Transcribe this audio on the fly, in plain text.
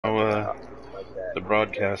the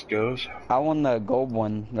broadcast goes. I won the gold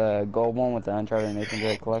one with the Uncharted Nathan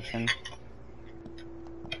Drake collection.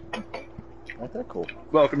 Okay, cool.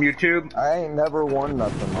 Welcome, YouTube. I ain't never won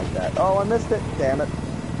nothing like that. Oh, I missed it. Damn it.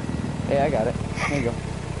 Hey, I got it. There you go.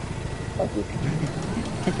 Thank you.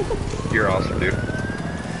 You're awesome, dude.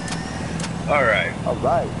 Alright.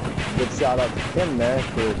 Alright. Good shout out to Kim there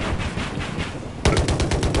for...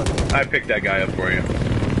 I picked that guy up for you.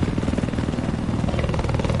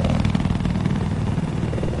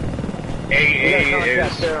 AA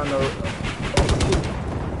is... There on the...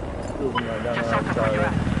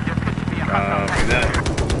 that.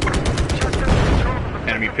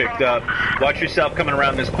 Enemy picked up. Watch yourself coming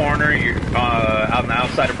around this corner. You're on the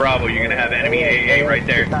outside of Bravo. You're gonna have enemy AA right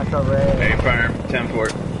there. Hey, firm.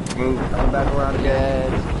 10-4. Move. Coming back around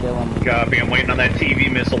again. Just kill him. Copy. I'm waiting on that TV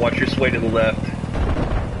missile. Watch your sway to the left.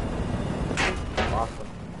 Awesome.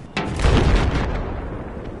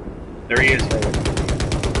 There he is.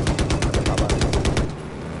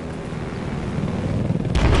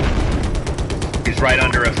 He's right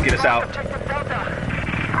under us. Get us out.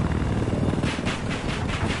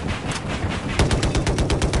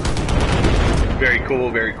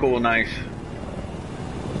 Very cool, nice.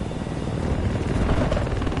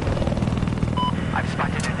 I've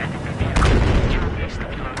spotted an enemy vehicle due east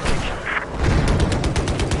of your location.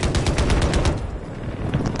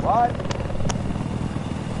 What?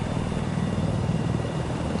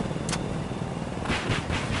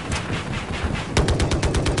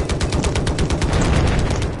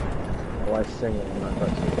 Oh, I sing it when I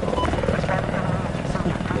touch the phone.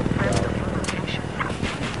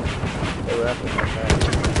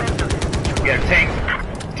 Got a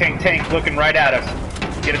tank looking right at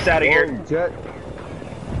us. Get us out of here. Jet.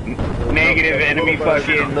 Negative enemy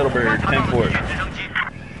fucking little bird.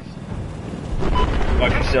 10-4.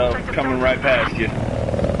 Watch yourself, coming right past you.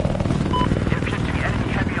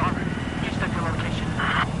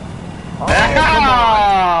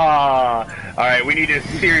 Alright, we need to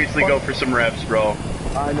seriously go for some reps, bro.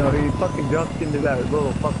 I know, he fucking jumped into that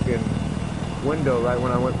little fucking window right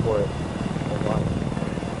when I went for it.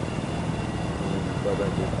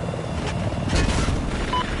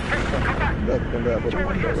 Ducked into that little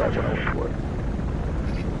window right when I went for it.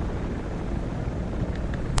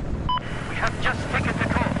 We have just taken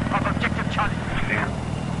control of objective Charlie. Damn.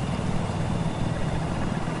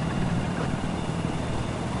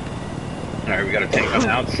 Alright, we got a tank on the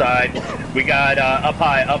outside. We got up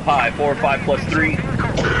high, 4 or 5 plus 3.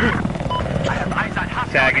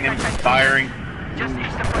 Tagging him, firing. Just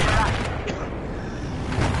east of where you're at.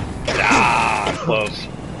 Ah, close.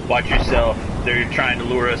 Watch yourself. They're trying to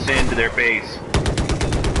lure us into their base.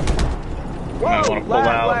 Whoa! I want to pull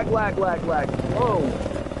out. Lag. Whoa!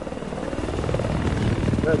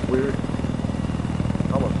 That's weird.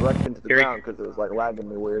 I almost wrecked into the ground because it was like lagging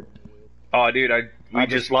me weird. Oh, dude, we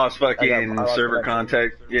just lost fucking server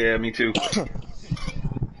contact. Yeah, me too.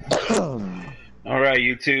 Alright,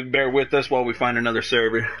 YouTube, bear with us while we find another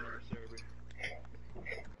server. Yeah,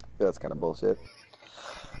 that's kind of bullshit.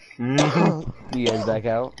 You guys back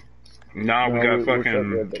out? Nah, we got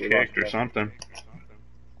fucking kicked or something.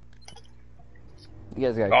 You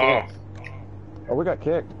guys got kicked. Oh, we got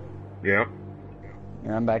kicked. Yep.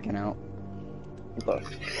 Yeah, I'm backing out. Fuck,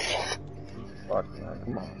 man,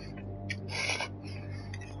 come on.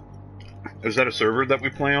 Is that a server that we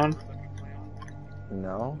play on?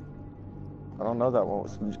 No. I don't know that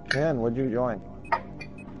one. Ken, what'd you join?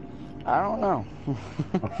 I don't know.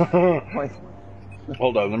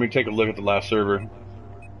 Hold on, let me take a look at the last server.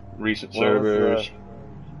 Recent servers.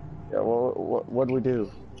 Yeah, well, what'd we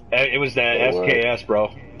do? It was that SKS,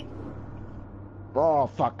 bro. Oh,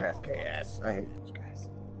 fuck SKS. I hate those guys.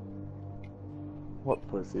 What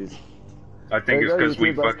pussies? I think it's because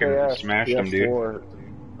we fucking smashed them, dude.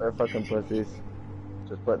 They're fucking pussies.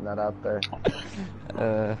 Just putting that out there.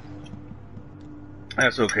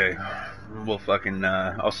 That's okay. We'll fucking,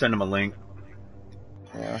 I'll send them a link.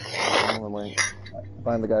 Yeah, send them a link.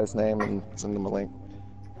 Find the guy's name and send them a link.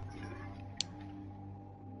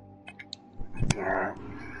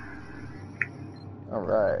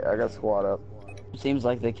 Alright, I got squad up. Seems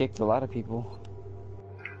like they kicked a lot of people.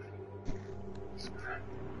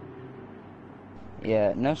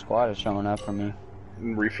 Yeah, no squad is showing up for me.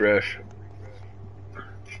 Refresh.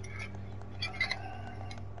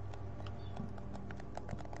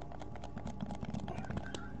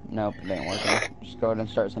 Nope, it ain't working. Just go ahead and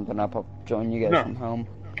start something up. I'll join you guys from home.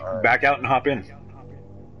 Right. Back out and hop in.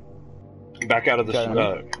 Back out of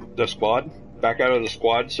the squad. Back out of the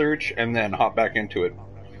squad search and then hop back into it.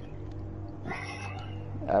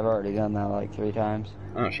 I've already done that like 3 times.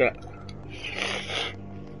 Oh shit.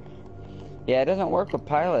 Yeah, it doesn't work with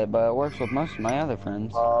Pilot, but it works with most of my other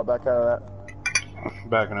friends. Back out of that.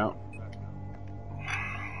 Backing out.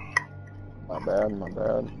 My bad, my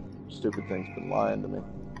bad. Stupid thing's been lying to me.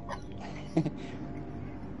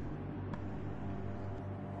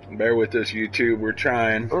 Bear with us, YouTube. We're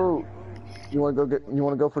trying. Oh, you want to go get? You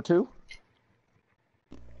want to go for 2?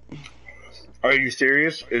 Are you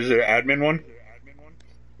serious? Is it an admin one?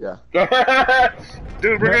 Yeah.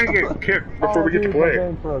 Dude, we're gonna get kicked before we get to play. My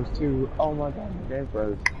game froze too. Oh my god, my game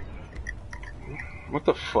froze. What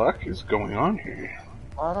the fuck is going on here?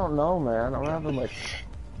 I don't know, man. I'm having like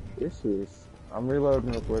issues. I'm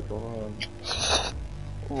reloading real quick. Hold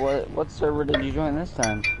on. What server did you join this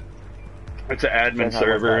time? It's an admin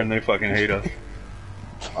server and they fucking hate us.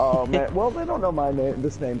 Oh man. Well, they don't know my name,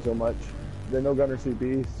 this name so much. They know Gunner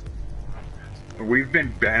CBs. We've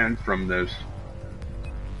been banned from this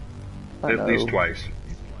at least twice.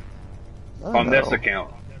 On this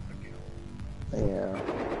account. Yeah.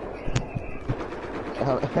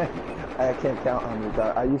 I can't count how many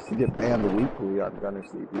times. I used to get banned weekly on Gunner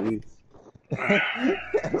CBs.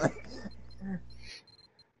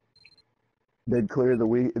 They'd clear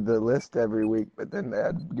the list every week, but then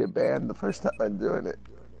they'd get banned the first time I'm doing it.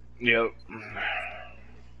 Yep.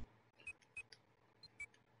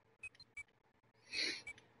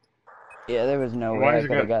 Yeah, there was no way I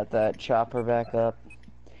could have got that chopper back up.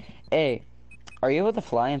 Hey, are you able to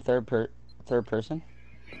fly in third person?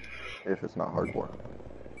 If it's not hardcore.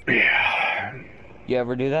 Yeah. You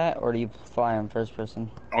ever do that, or do you fly in first person?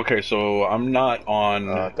 Okay, so I'm not on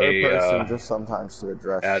third person just sometimes to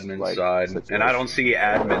address admin like, side, and I don't see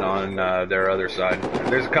admin on their other side.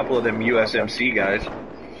 There's a couple of them USMC guys.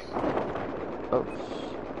 Oh,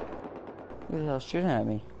 who the hell's shooting at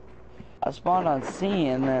me? I spawned on C,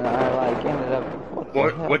 and then I like ended up.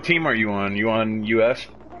 What team are you on? You on US?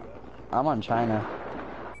 I'm on China.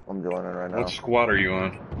 I'm joining right now. What squad are you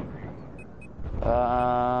on?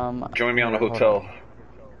 Join me on a hotel.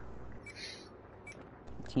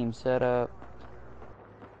 Team setup.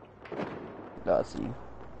 Let's see.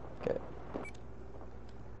 Okay.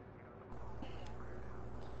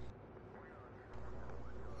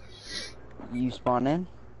 You spawn in?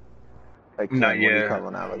 Not yet. What do you call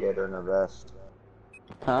an alligator in a vest?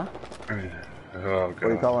 Huh? Oh, God. What do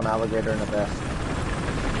you call an alligator in a vest?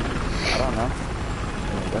 I don't know.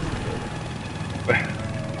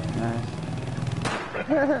 Nice.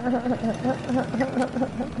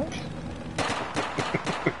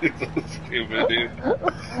 It's so stupid, dude.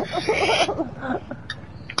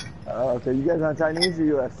 Okay, you guys on Chinese or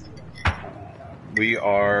US? We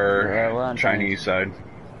are we're on Chinese side.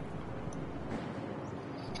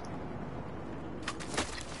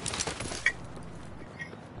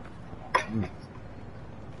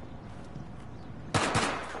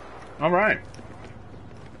 All right.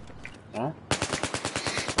 Huh?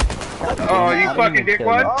 Oh, you fucking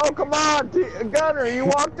dickwad! Oh, come on, Gunner! You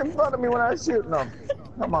walked in front of me when I was shooting them.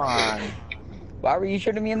 Come on. Why were you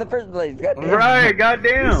shooting me in the first place? Goddamn. Right,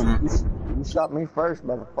 goddamn. You shot me first,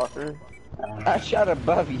 motherfucker. I shot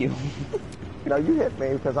above you. No, you hit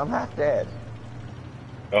me because I'm half dead.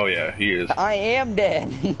 Oh yeah, he is. I am dead.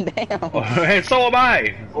 Damn. And so am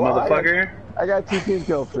I, motherfucker. I got 2 team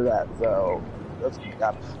kills for that, so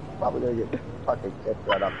I'm probably gonna get fucking kicked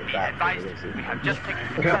right off the bat. We have just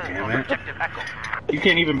taken God control damn of it. objective Echo. You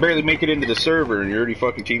can't even barely make it into the server and you're already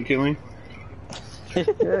fucking team killing? Yeah,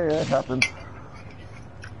 it happens.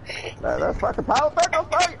 That's fucking power Pickle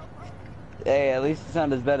fight! Hey, at least it's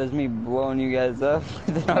not as bad as me blowing you guys up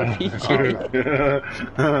with an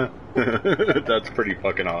RPG. That's pretty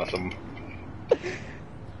fucking awesome.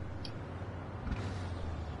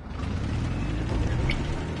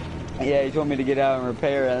 Yeah, he told me to get out and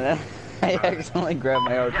repair, and then I accidentally grabbed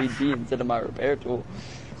my RPG instead of my repair tool.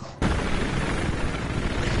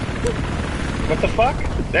 What the fuck?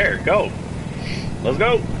 There, go. Let's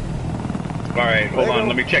go. Alright, hold on,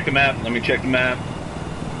 let me check the map,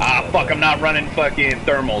 Ah, fuck, I'm not running fucking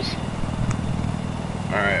thermals.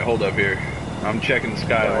 Alright, hold up here. I'm checking the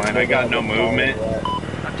skyline, I got no movement.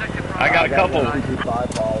 I got a couple.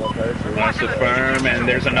 That's the firm, and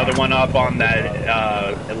there's another one up on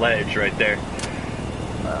that ledge right there.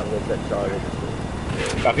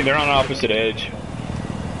 Copy, they're on opposite edge.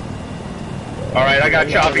 Alright, I got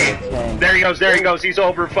Choppy. There he goes, he's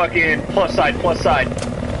over fucking plus side.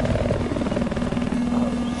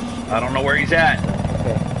 I don't know where he's at.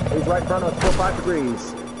 Okay. He's right in front of us, 45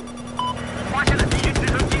 degrees.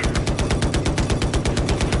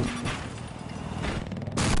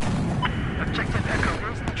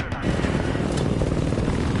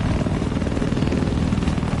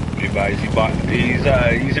 Hey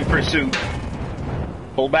guys, he's in pursuit.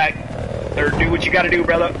 Pull back. Or do what you gotta do,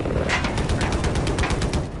 brother.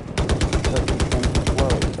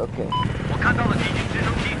 Okay. وكان الله يجي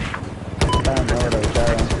جنوبي. I don't know what I got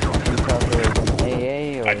him. I think probably was an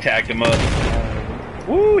AA or... I tagged him up.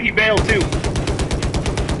 Woo, he bailed too.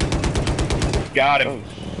 Got him. Oh,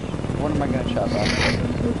 what am I gonna chop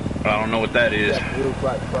off? I don't know what that is. Yeah, blue,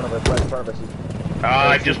 right in front of us, right in front of us.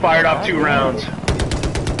 I just fired off 2 rounds.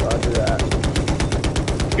 Roger that.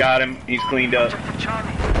 Got him. He's cleaned up. Objective Charlie. I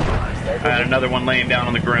had another one laying down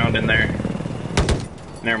on the ground in there.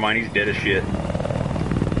 Never mind, he's dead as shit.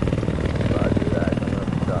 Roger that.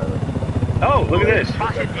 Charlie. Oh, look at this.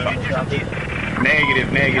 Spotted EG-2.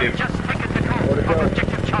 Negative, negative. Just taken control of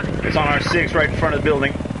Objective Charlie. It's on our 6 right in front of the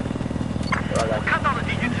building. وكان الله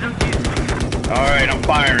يجي جنوبي. Alright, I'm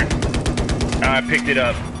firing. I picked it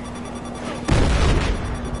up.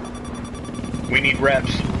 We need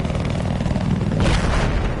reps.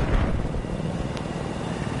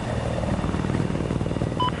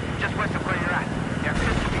 Just west of where you're at. There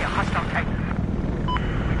appears to be a hostile tank.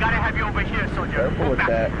 We gotta have you over here, soldier. Careful with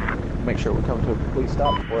that. Make sure we come to a complete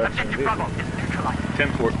stop before that's Objective Bravo is neutralized.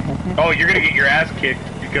 10-4. Oh, you're gonna get your ass kicked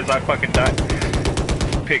because I fucking died.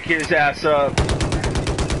 Pick his ass up.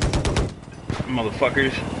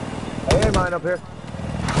 Motherfuckers. Hey, mine up here.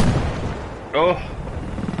 Oh.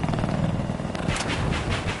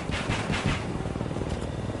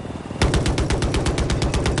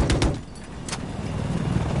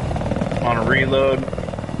 On a reload.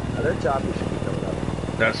 Their choppy should be coming up.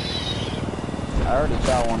 That's... I already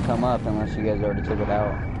saw one come up unless you guys already took it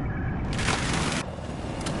out.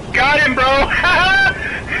 Got him, bro!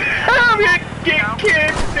 I'm gonna get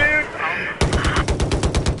kicked, dude!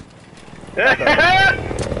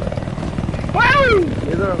 Woo!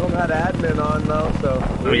 Neither of them had admin on though, so...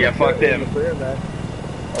 Oh yeah, fuck them. Clear that.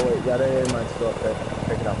 Oh wait, that AA mine's still up there.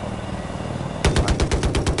 Pick it up.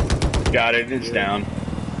 Got it, it's down.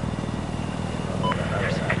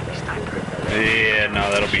 Yeah, no,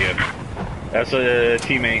 that'll be it. That's a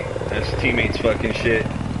teammate. That's a teammate's fucking shit.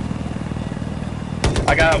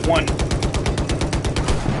 I got one.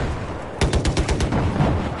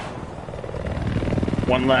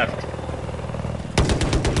 One left.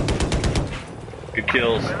 Good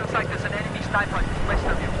kills. Well, it looks like there's an enemy sniper west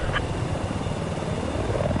of you.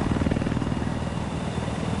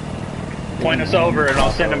 Point us over and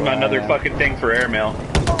I'll send him another fucking thing for airmail.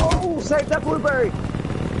 Oh, save that blueberry!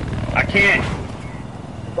 I can't.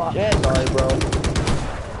 Fuck, Shit. sorry, bro.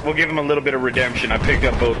 We'll give him a little bit of redemption. I picked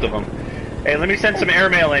up both of them. Hey, let me send some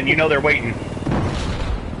airmail in. You know they're waiting.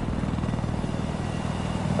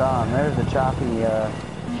 There's a choppy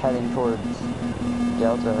heading towards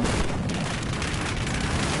Delta.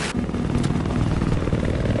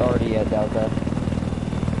 Already at Delta.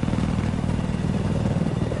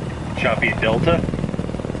 Choppy at Delta.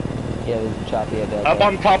 Yeah, there's a choppy at Delta. Up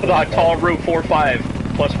on top of the tall roof, 4-5,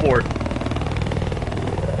 +4.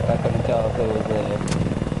 I couldn't tell if it was a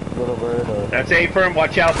little bird or... That's A firm.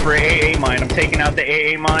 Watch out for AA mine. I'm taking out the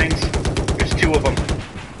AA mines. There's 2 of them.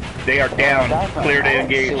 They are down. Clear to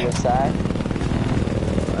engage. Suicide. I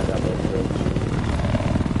got those too.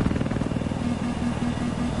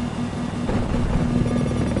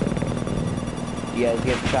 You guys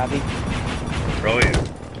get the choppy? Oh yeah.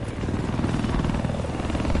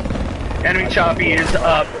 Enemy choppy is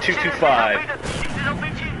up 225.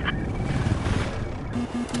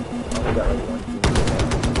 Oh, we got like 1 team.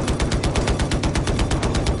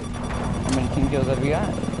 How many team kills have you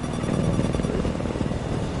got?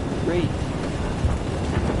 3.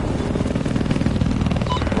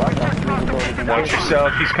 Watch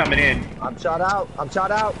yourself. He's coming in. I'm shot out. I'm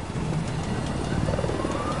shot out.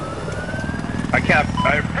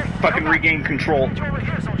 I fucking regained control. Get you over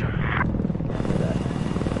here, soldier.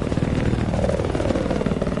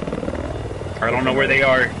 I don't know where they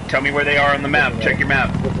are. Tell me where they are on the map. Check your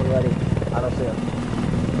map. Get one ready. I don't see him.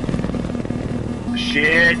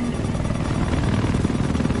 Shit.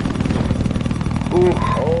 Ooh.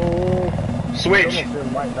 Oh. Switch. I almost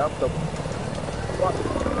didn't lighten up the... Fuck.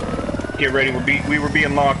 Get ready. We were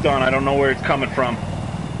being locked on. I don't know where it's coming from.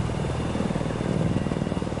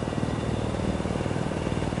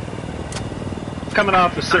 It's coming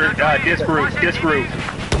off the disc roof. Disc roof.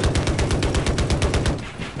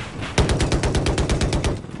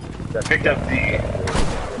 Picked up the...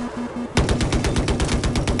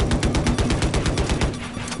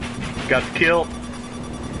 Got the kill.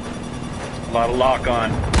 A lot of lock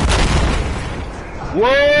on.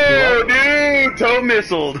 Whoa, dude! Toe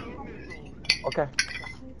missiled. Okay.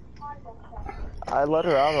 I let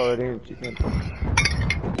her out already. She can't...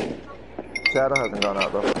 Shadow hasn't gone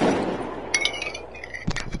out though.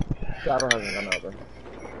 Shadow hasn't gone out though.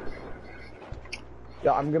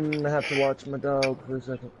 Yeah, I'm gonna have to watch my dog for a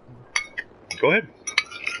second. Go ahead.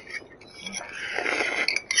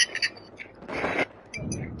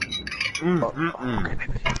 Okay, baby.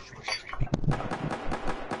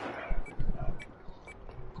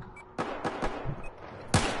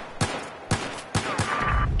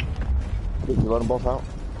 Did you let them both out?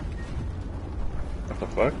 What the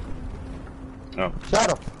fuck? Oh.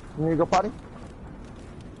 Shadow, you need to go potty?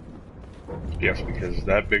 Yes, because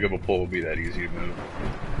that big of a pole will be that easy to move.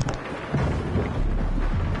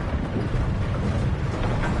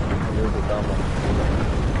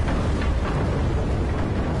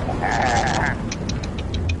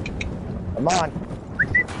 Come on.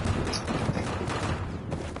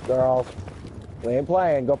 Girls, we ain't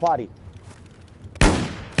playing. Go potty.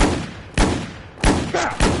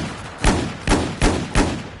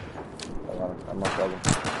 I'm not trouble.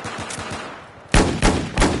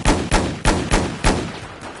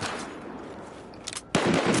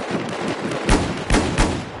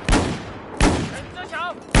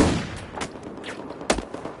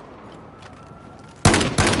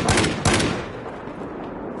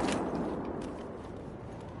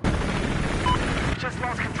 Just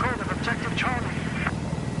lost control of objective Charlie.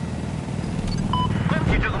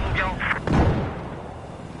 You do the move, yo.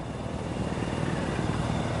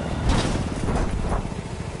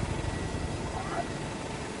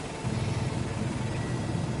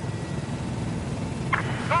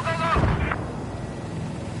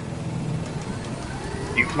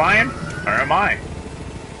 You flying? Or am I?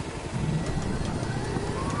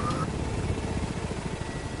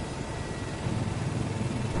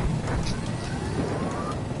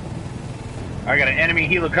 I got an enemy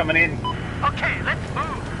healer coming in. Okay, let's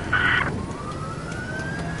move.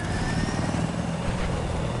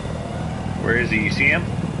 Where is he? You see him?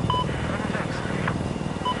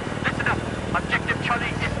 Listen up. Objective Charlie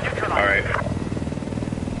is neutralized. Alright.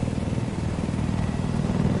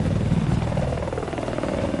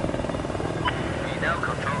 We now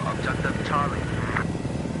control objective Charlie.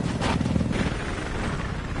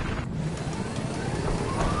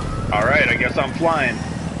 Alright, I guess I'm flying.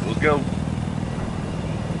 Let's go.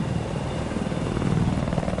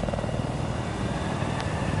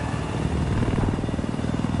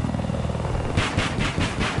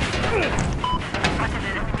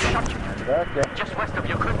 Okay. Just west of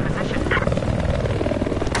your current position.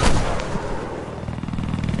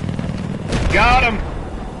 Got him!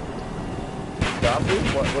 Choppy?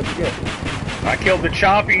 What'd you get? I killed the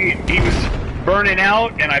choppy. He was burning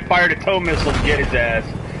out, and I fired a tow missile to get his ass.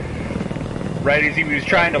 Right as he was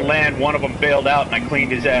trying to land, one of them bailed out, and I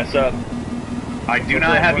cleaned his ass up. I do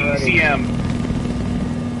not have ECM.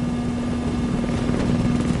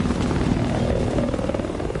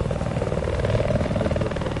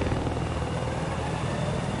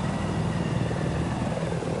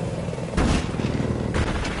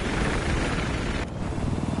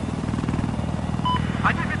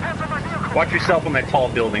 Watch yourself on that tall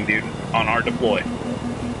building, dude, on our deploy.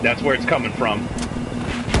 That's where it's coming from.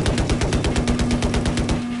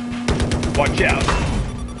 Watch out.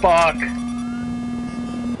 Fuck.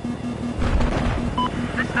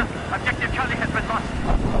 Listen, objective Charlie has been lost.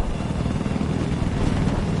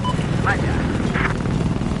 Right there.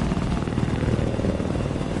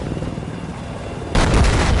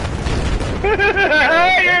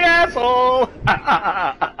 You're an asshole!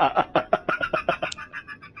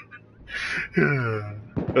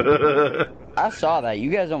 I saw that.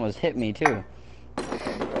 You guys almost hit me too.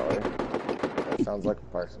 That sounds like a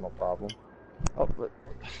personal problem. Oh, but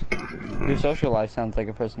your social life sounds like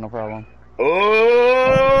a personal problem.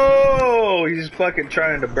 Oh, he's fucking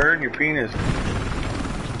trying to burn your penis.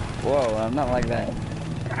 Whoa, I'm not like that.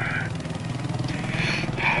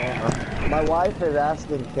 My wife is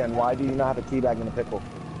asking Ken, why do you not have a teabag and a pickle?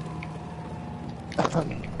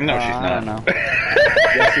 No, she's I not. don't know.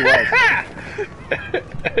 Yes, she was.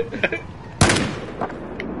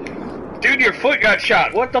 Dude, your foot got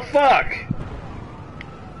shot. What the fuck?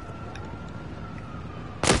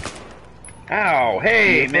 Ow,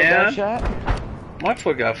 hey, Your foot got man. shot? My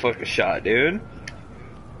foot got fucking shot, dude.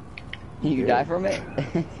 You die from it?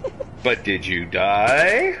 But did you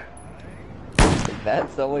die?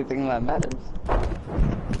 That's the only thing that matters.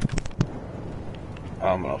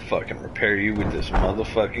 I'm gonna fucking repair you with this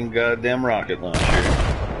motherfucking goddamn rocket launcher.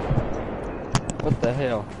 What the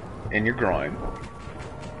hell? In your groin.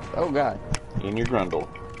 Oh god. In your grundle.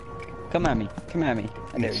 Come at me. Come at me.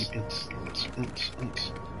 I dare you.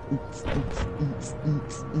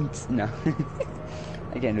 No.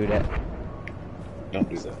 I can't do that. Don't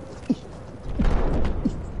do that.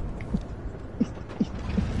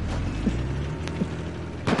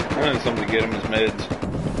 I Somebody get him his meds.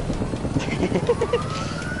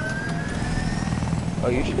 Oh,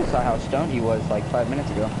 you should have saw how stoned he was like 5 minutes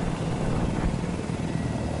ago.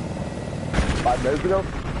 5 minutes ago?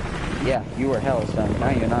 Yeah, you were hella stoned. Now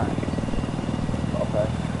you're not. Okay.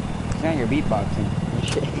 Now you're beatboxing.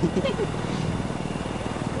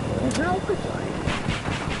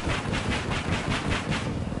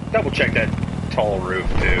 Double check that tall roof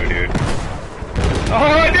too, dude.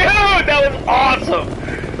 Oh, dude, that was awesome!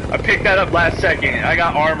 I picked that up last second. I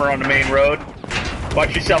got armor on the main road.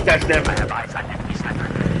 Watch yourself, that's them. I have eyes on enemy sniper.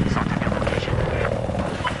 Assault on your location.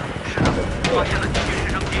 Hostility, you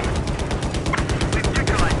should okay. We've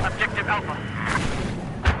neutralized objective Alpha.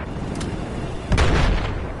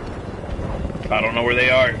 I don't know where they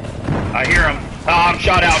are. I hear them. Oh, I'm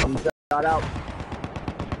shot out. Shot out.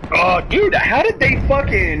 Oh, dude, how did they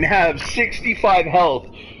fucking have 65 health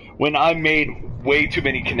when I made way too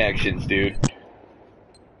many connections, dude?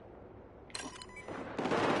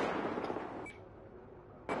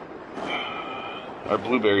 Our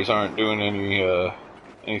blueberries aren't doing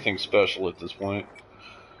anything special at this point.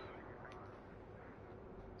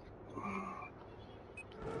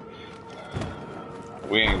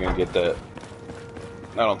 We ain't gonna get that.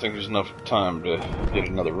 I don't think there's enough time to get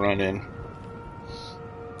another run in.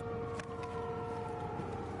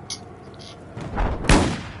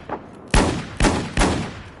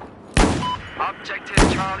 Objective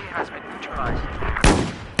Charlie has been neutralized.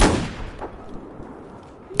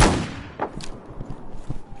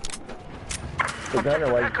 The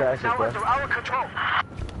gunner, why you crash it, Now bro? under our control.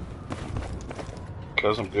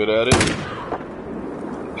 Cause I'm good at it.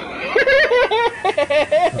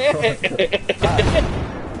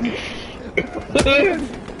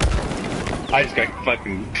 I just got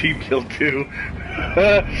fucking team killed too.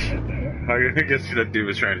 I guess that dude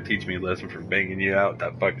was trying to teach me a lesson for banging you out with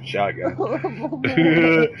that fucking shotgun.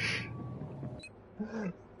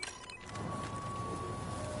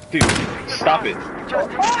 Dude, stop it. Just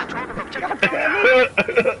control of objective.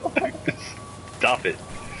 Stop it.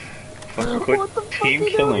 Fucking quit What the fuck team you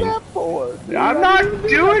doing killing. that for? Dude, I'm not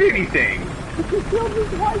doing anything. You killed me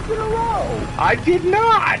twice in a row. I did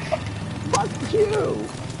not. Fuck you.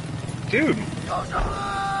 Dude.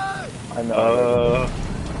 I know.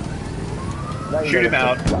 Now you Shoot him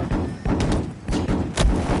gotta out.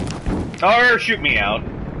 stop. Or shoot me out.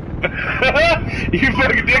 You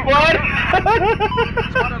fucking dickwad.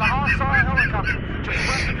 Spotted a hostile helicopter. Just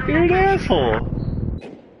west of your You're an location. asshole.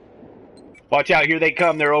 Watch out, here they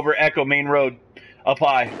come. They're over Echo Main Road. Up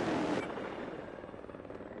high.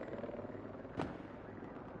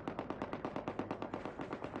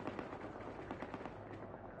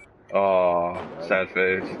 Oh, sad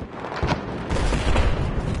face.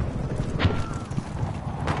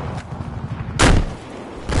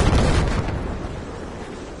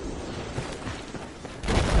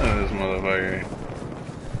 Oh, this motherfucker.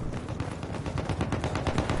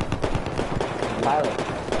 Pilot.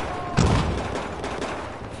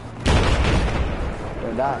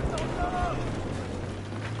 Or die.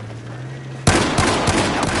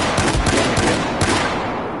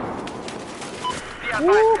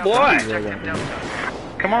 Ooh, boy.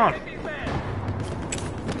 Come on.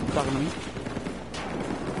 Talking to me?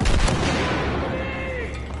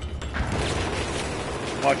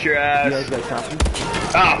 Watch your You ass. guys got choppy?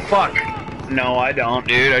 Ah, fuck. No, I don't,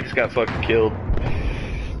 dude. I just got fucking killed.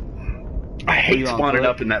 I hate you on spawning foot?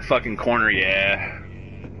 up in that fucking corner, yeah.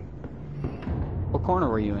 What corner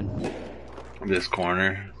were you in? This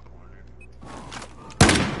corner.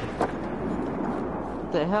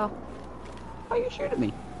 What the hell? Why are you shooting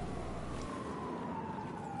me?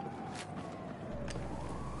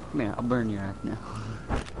 Come here, I'll burn your ass now.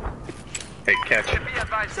 Hey, catch. Be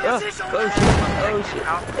advised. Oh shit, oh shit.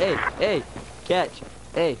 Hey, hey, catch.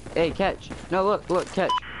 Hey, catch. No, look, catch.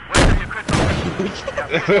 West of your critical location.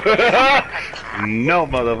 No,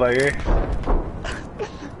 motherfucker.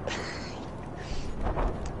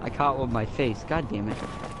 I caught with my face, god damn it.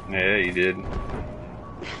 Yeah, you did.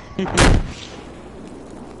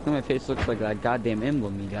 My face looks like that goddamn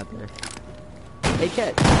emblem you got there. Hey,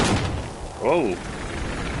 catch. Whoa.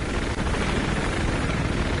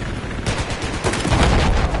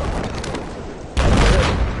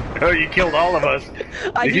 Oh, you killed all of us.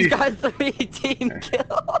 I just got 3 team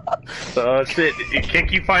kills. Shit. It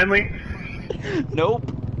kick you finally?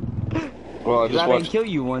 Nope. Well, I I just didn't watched. kill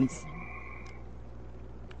you once.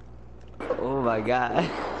 Oh my god.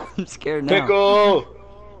 I'm scared now. Pickle!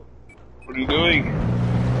 What are you doing?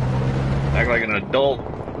 Act like an adult.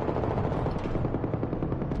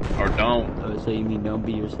 Or don't. Oh, so you mean don't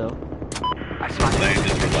be yourself? I spotted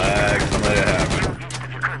Just relax and let it happen. east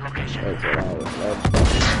of your current location. That's what I was.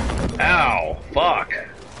 Wow, fuck.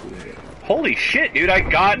 Holy shit, dude, I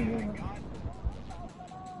got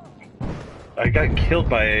killed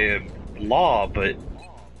by a law, but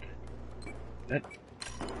that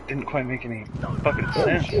didn't quite make any fucking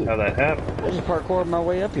sense how that happened. I just parkoured my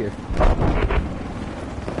way up here.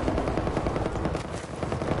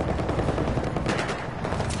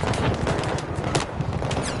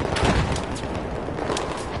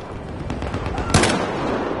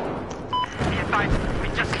 Be advised, we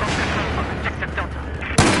just lost control of objective Delta.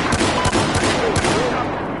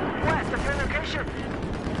 West of your location.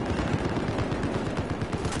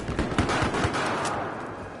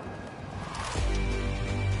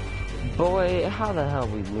 Boy, how the hell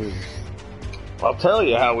we lose? I'll tell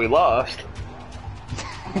you how we lost.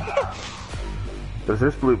 Cause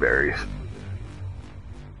there's blueberries.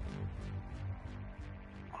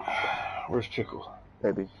 Where's Pickle?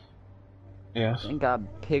 Baby. Yes. Thank God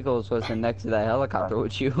Pickles wasn't next to that helicopter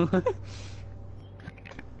with you.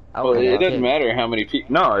 Well, it doesn't matter how many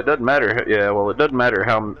people. No, it doesn't matter. Yeah, well, it doesn't matter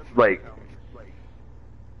how, like,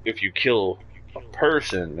 if you kill a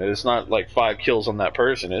person, it's not like 5 kills on that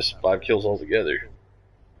person, it's 5 kills altogether.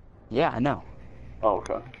 Yeah, I know. Oh,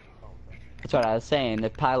 okay. That's what I was saying.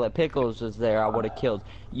 If Pilot Pickles was there, I would have killed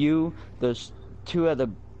you. There's 2 other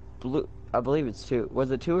blue. I believe it's 2.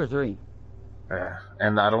 Was it 2 or 3? Yeah,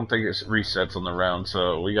 and I don't think it resets on the round,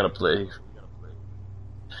 so we gotta play.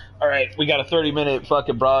 Alright, we got a 30-minute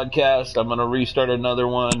fucking broadcast. I'm gonna restart another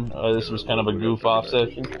one. This was kind of a goof-off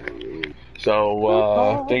session.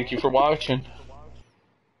 So, thank you for watching.